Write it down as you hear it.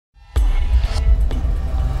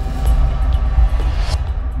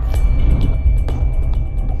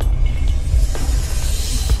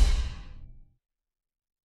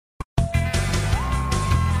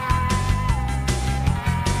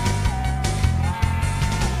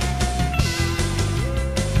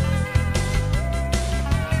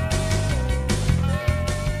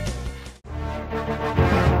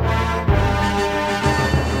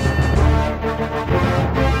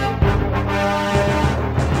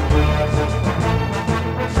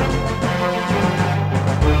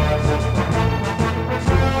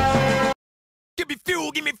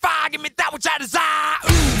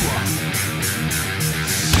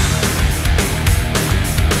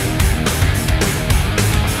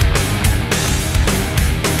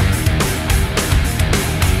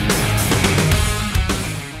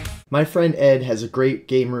My friend Ed has a great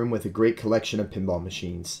game room with a great collection of pinball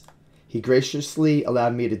machines. He graciously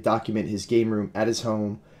allowed me to document his game room at his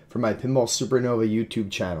home for my Pinball Supernova YouTube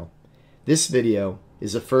channel. This video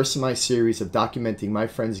is the first in my series of documenting my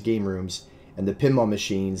friend's game rooms and the pinball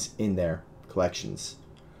machines in their collections.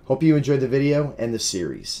 Hope you enjoyed the video and the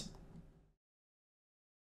series.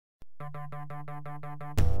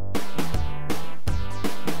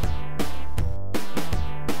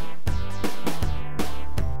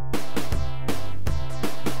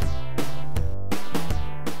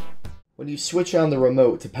 When you switch on the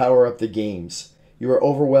remote to power up the games, you are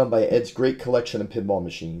overwhelmed by Ed's great collection of pinball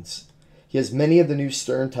machines. He has many of the new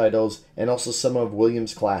Stern titles and also some of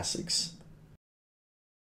Williams' classics.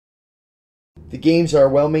 The games are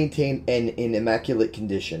well maintained and in immaculate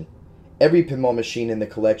condition. Every pinball machine in the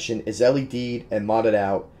collection is LED'd and modded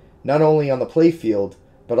out, not only on the playfield,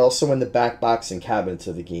 but also in the back box and cabinets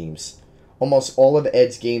of the games. Almost all of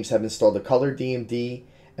Ed's games have installed a color DMD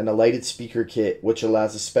and a lighted speaker kit, which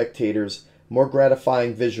allows the spectators more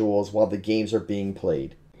gratifying visuals while the games are being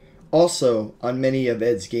played. Also, on many of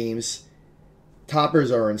Ed's games, toppers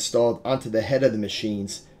are installed onto the head of the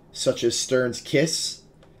machines, such as Stern's Kiss,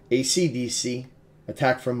 AC/DC,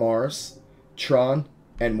 Attack from Mars, Tron,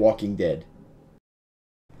 and Walking Dead.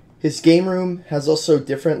 His game room has also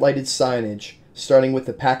different lighted signage, starting with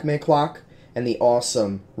the Pac-Man clock and the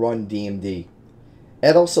awesome Run DMD.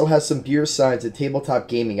 Ed also has some beer signs and tabletop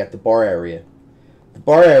gaming at the bar area. The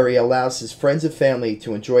bar area allows his friends and family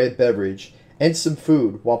to enjoy a beverage and some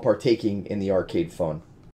food while partaking in the arcade fun.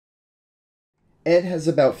 Ed has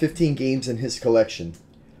about 15 games in his collection.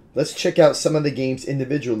 Let's check out some of the games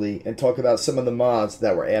individually and talk about some of the mods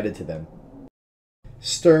that were added to them.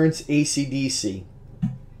 Stern's AC/DC.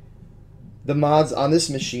 The mods on this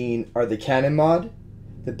machine are the Cannon mod,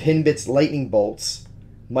 the Pinbits Lightning Bolts,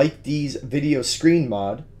 Mike D's Video Screen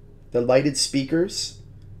mod, the lighted speakers,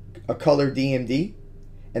 a color DMD,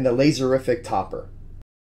 and the Laserific topper.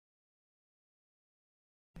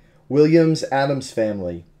 Williams Adams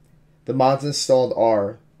Family. The mods installed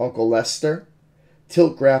are Uncle Lester,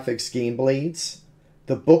 Tilt Graphics Game Blades,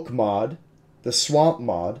 the Book mod, the Swamp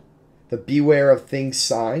mod, the Beware of Things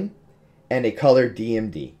sign, and a color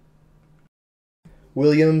DMD.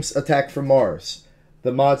 Williams Attack from Mars.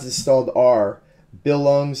 The mods installed are Bill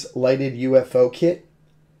Lung's lighted UFO kit,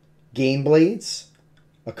 Game Blades,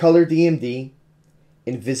 a color DMD,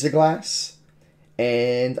 Invisiglass,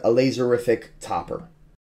 and a Laserific topper.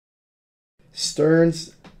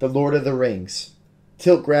 Stern's The Lord of the Rings.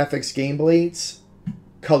 Tilt Graphics Game Blades,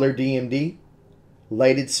 color DMD,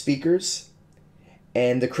 lighted speakers,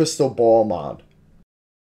 and the Crystal Ball mod.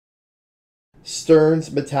 Stern's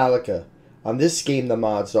Metallica. On this game the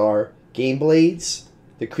mods are Game Blades,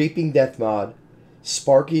 the Creeping Death mod,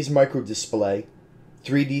 Sparky's Micro Display,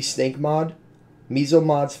 3D Snake mod,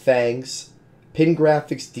 Mesomod's Fangs, Pin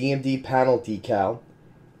Graphics DMD panel decal,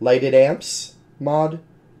 lighted amps mod,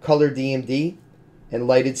 color DMD, and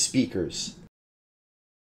lighted speakers.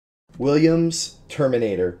 Williams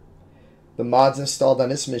Terminator. The mods installed on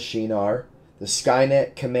this machine are the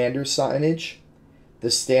Skynet Commander signage,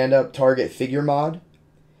 the stand-up target figure mod,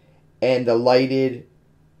 and the lighted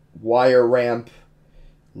wire ramp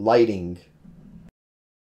lighting.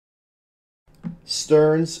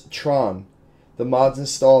 Stern's Tron. The mods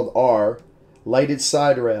installed are lighted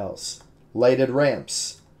side rails, lighted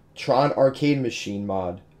ramps, Tron arcade machine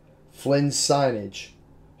mod, Flynn's signage,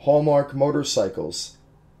 Hallmark motorcycles,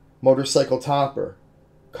 motorcycle topper,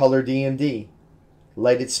 color DMD,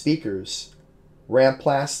 lighted speakers, ramp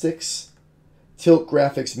plastics, Tilt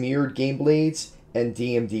Graphics mirrored game blades, and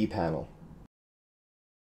DMD panel.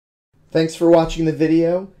 Thanks for watching the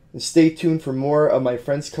video, and stay tuned for more of my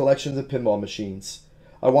friend's collections of pinball machines.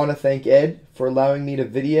 I want to thank Ed for allowing me to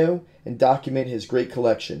video and document his great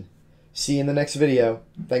collection. See you in the next video.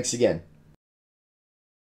 Thanks again.